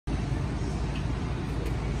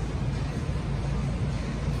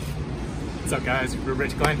What's up, guys? We're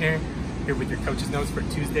Rich Glenn here with your coach's notes for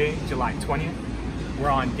Tuesday, July 20th. We're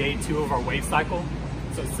on day 2 of our wave cycle.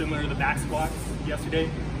 So similar to the back squats yesterday,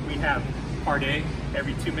 we have part A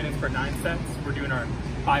every 2 minutes for 9 sets. We're doing our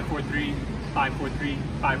 5-4-3, 5-4-3,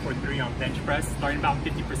 5-4-3 on bench press, starting about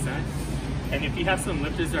 50%. And if you have some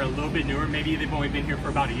lifters that are a little bit newer, maybe they've only been here for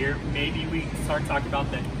about a year, maybe we start talking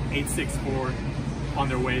about the 8-6-4 on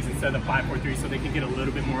their waves instead of the 5-4-3 so they can get a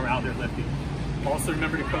little bit more out of their lifting. Also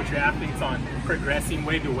remember to coach your athletes on progressing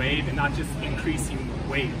wave to wave and not just increasing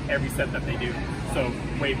weight every set that they do. So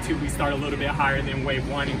wave 2, we start a little bit higher than wave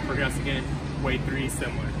 1 and progress again. Wave 3,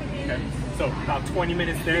 similar, okay? So about 20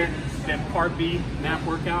 minutes there. Then part B, nap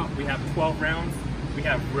workout, we have 12 rounds. We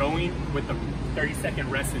have rowing with a 30-second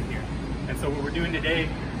rest in here. And so what we're doing today,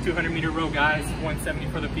 200-meter row guys, 170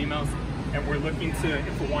 for the females. And we're looking to,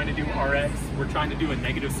 if we want to do RX, we're trying to do a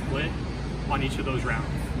negative split on each of those rounds.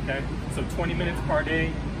 Okay, so 20 minutes part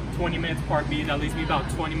A, 20 minutes part B. That leaves me about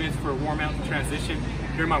 20 minutes for a warm-up and transition.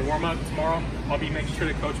 During my warm-up tomorrow, I'll be making sure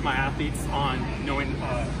to coach my athletes on knowing,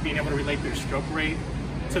 being able to relate their stroke rate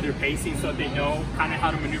to their pacing so that they know kind of how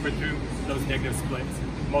to maneuver through those negative splits.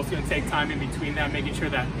 I'm also going to take time in between that, making sure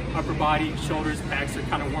that upper body, shoulders, pecs are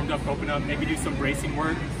kind of warmed up, open up, maybe do some bracing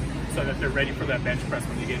work so that they're ready for that bench press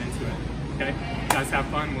when they get into it. Okay, you guys have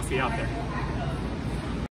fun. We'll see you out there.